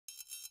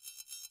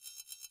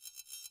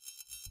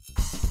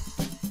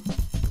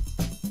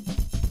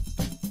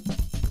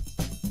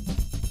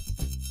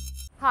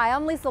Hi,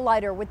 I'm Lisa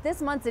Leiter with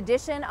this month's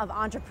edition of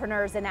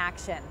Entrepreneurs in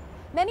Action.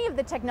 Many of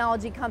the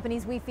technology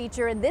companies we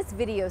feature in this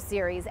video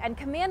series and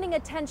commanding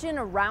attention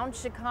around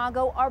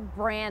Chicago are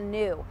brand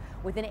new,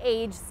 with an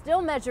age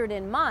still measured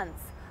in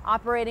months,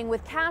 operating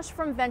with cash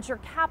from venture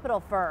capital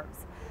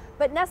firms.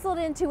 But nestled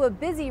into a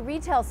busy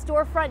retail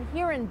storefront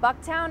here in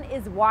Bucktown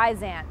is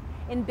WyzAnt,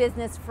 in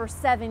business for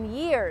 7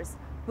 years,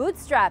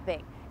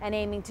 bootstrapping and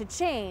aiming to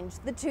change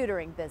the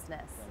tutoring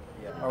business.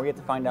 Or we get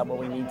to find out what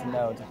we need to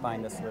know to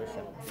find the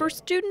solution. For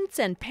students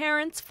and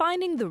parents,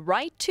 finding the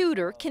right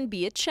tutor can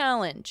be a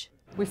challenge.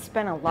 We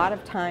spent a lot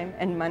of time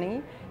and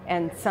money,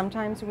 and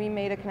sometimes we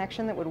made a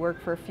connection that would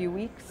work for a few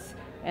weeks,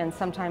 and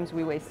sometimes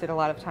we wasted a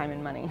lot of time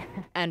and money.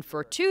 And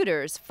for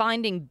tutors,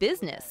 finding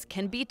business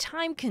can be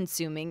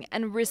time-consuming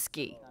and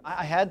risky.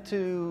 I had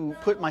to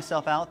put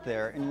myself out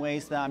there in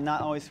ways that I'm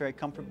not always very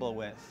comfortable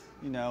with.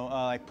 You know,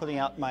 like putting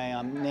out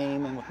my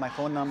name and with my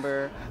phone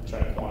number. Try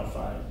to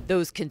quantify.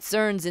 Those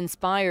concerns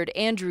inspired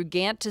Andrew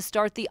Geant to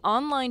start the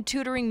online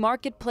tutoring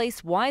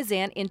marketplace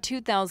WyzAnt in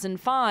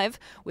 2005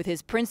 with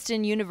his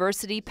Princeton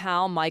University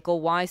pal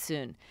Michael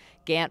Weishuhn.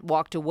 Geant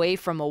walked away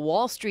from a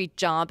Wall Street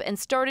job and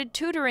started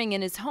tutoring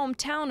in his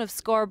hometown of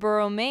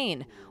Scarborough,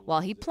 Maine, while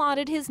he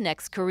plotted his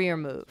next career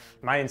move.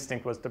 My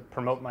instinct was to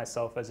promote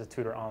myself as a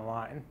tutor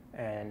online,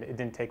 and it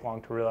didn't take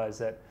long to realize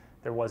that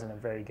there wasn't a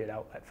very good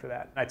outlet for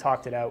that. I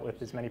talked it out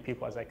with as many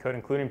people as I could,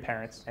 including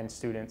parents and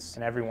students,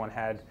 and everyone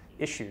had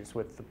issues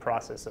with the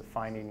process of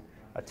finding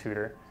a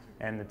tutor.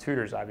 And the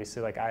tutors,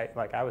 obviously, like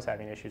I was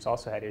having issues,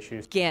 also had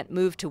issues. Geant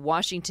moved to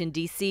Washington,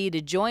 D.C.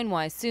 to join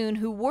Weishuhn,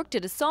 who worked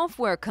at a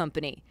software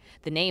company.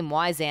 The name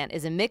WyzAnt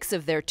is a mix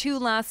of their two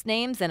last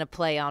names and a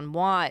play on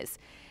Wise.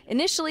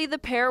 Initially, the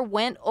pair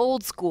went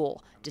old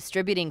school,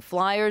 distributing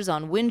flyers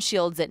on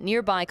windshields at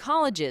nearby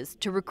colleges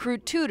to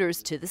recruit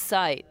tutors to the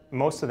site.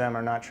 Most of them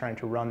are not trying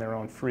to run their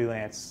own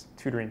freelance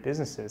tutoring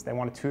businesses. They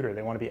want to tutor,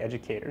 they want to be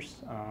educators.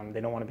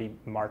 They don't want to be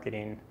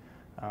marketing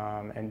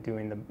and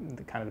doing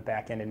the kind of the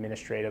back-end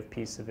administrative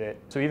piece of it.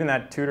 So even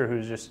that tutor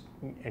who's just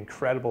an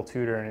incredible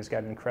tutor and has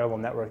got an incredible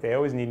network, they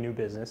always need new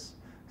business.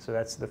 So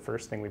that's the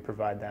first thing we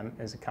provide them,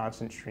 is a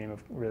constant stream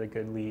of really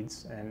good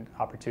leads and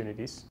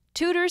opportunities.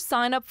 Tutors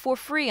sign up for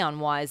free on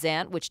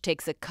WyzAnt, which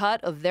takes a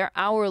cut of their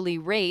hourly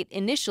rate,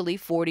 initially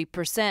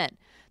 40%.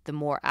 The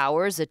more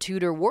hours a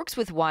tutor works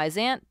with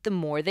WyzAnt, the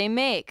more they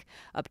make,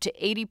 up to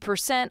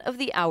 80% of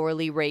the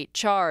hourly rate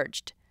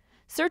charged.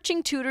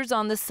 Searching tutors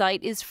on the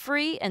site is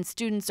free, and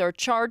students are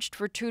charged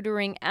for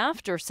tutoring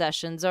after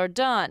sessions are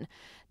done.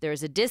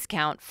 There's a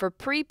discount for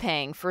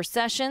prepaying for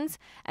sessions,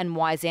 and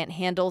WyzAnt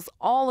handles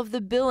all of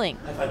the billing.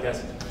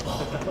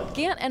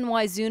 Geant and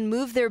Weishuhn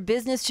moved their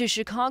business to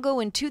Chicago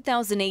in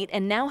 2008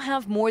 and now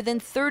have more than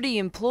 30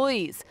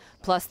 employees,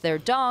 plus their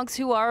dogs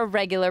who are a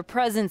regular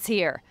presence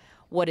here.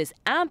 What is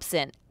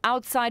absent?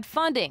 Outside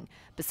funding,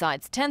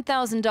 besides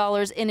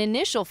 $10,000 in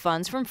initial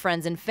funds from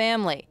friends and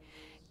family.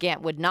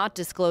 Geant would not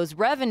disclose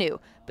revenue,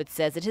 but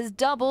says it has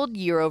doubled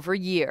year over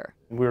year.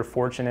 We were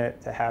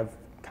fortunate to have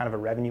kind of a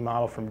revenue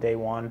model from day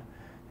one,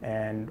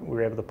 and we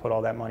were able to put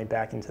all that money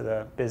back into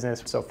the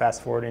business. So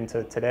fast forward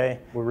into today,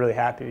 we're really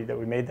happy that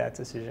we made that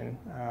decision,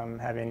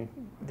 having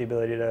the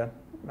ability to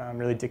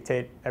really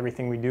dictate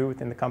everything we do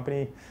within the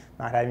company,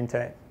 not having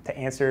to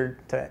answer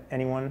to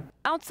anyone.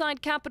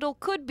 Outside capital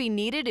could be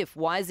needed if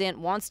WyzAnt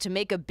wants to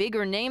make a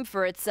bigger name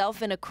for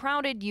itself in a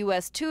crowded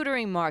U.S.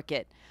 tutoring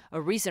market. A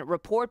recent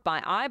report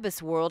by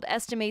IBIS World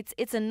estimates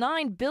it's a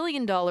 $9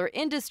 billion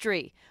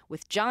industry,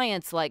 with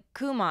giants like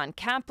Kumon,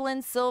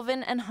 Kaplan,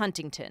 Sylvan, and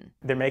Huntington.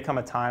 There may come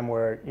a time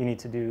where you need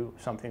to do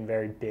something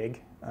very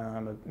big,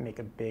 make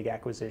a big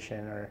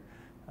acquisition, or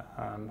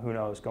who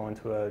knows, go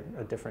into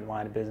a different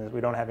line of business.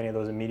 We don't have any of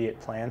those immediate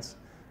plans,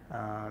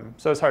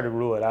 so it's hard to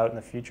rule it out in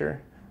the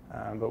future.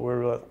 But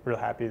we're real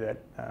happy that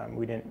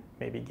we didn't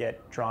maybe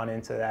get drawn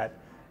into that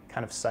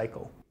kind of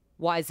cycle.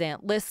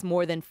 WyzAnt lists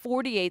more than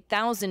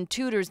 48,000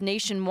 tutors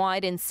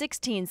nationwide in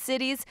 16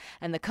 cities,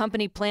 and the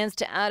company plans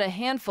to add a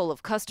handful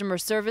of customer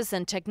service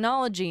and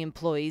technology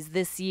employees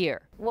this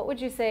year. What would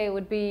you say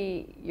would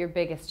be your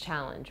biggest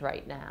challenge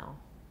right now?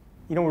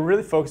 You know, we're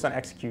really focused on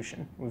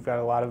execution. We've got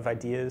a lot of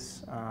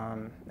ideas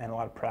and a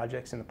lot of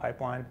projects in the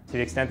pipeline. To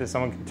the extent that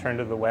someone can turn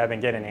to the web and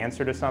get an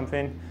answer to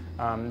something,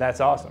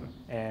 that's awesome,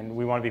 and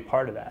we want to be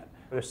part of that.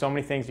 There's so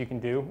many things you can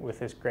do with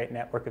this great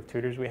network of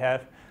tutors we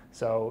have,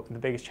 so the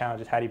biggest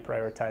challenge is how do you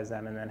prioritize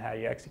them and then how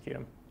do you execute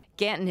them.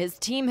 Geant and his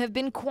team have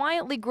been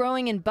quietly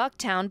growing in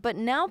Bucktown, but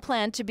now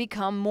plan to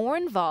become more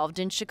involved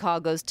in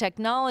Chicago's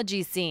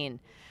technology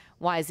scene.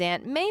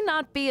 WyzAnt may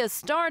not be a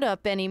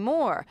startup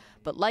anymore,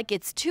 but like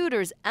its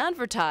tutors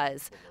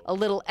advertise, a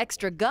little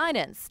extra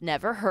guidance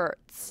never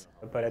hurts.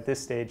 But at this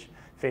stage,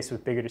 faced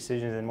with bigger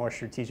decisions and more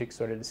strategic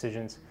sort of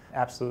decisions,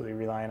 absolutely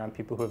relying on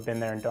people who have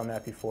been there and done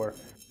that before.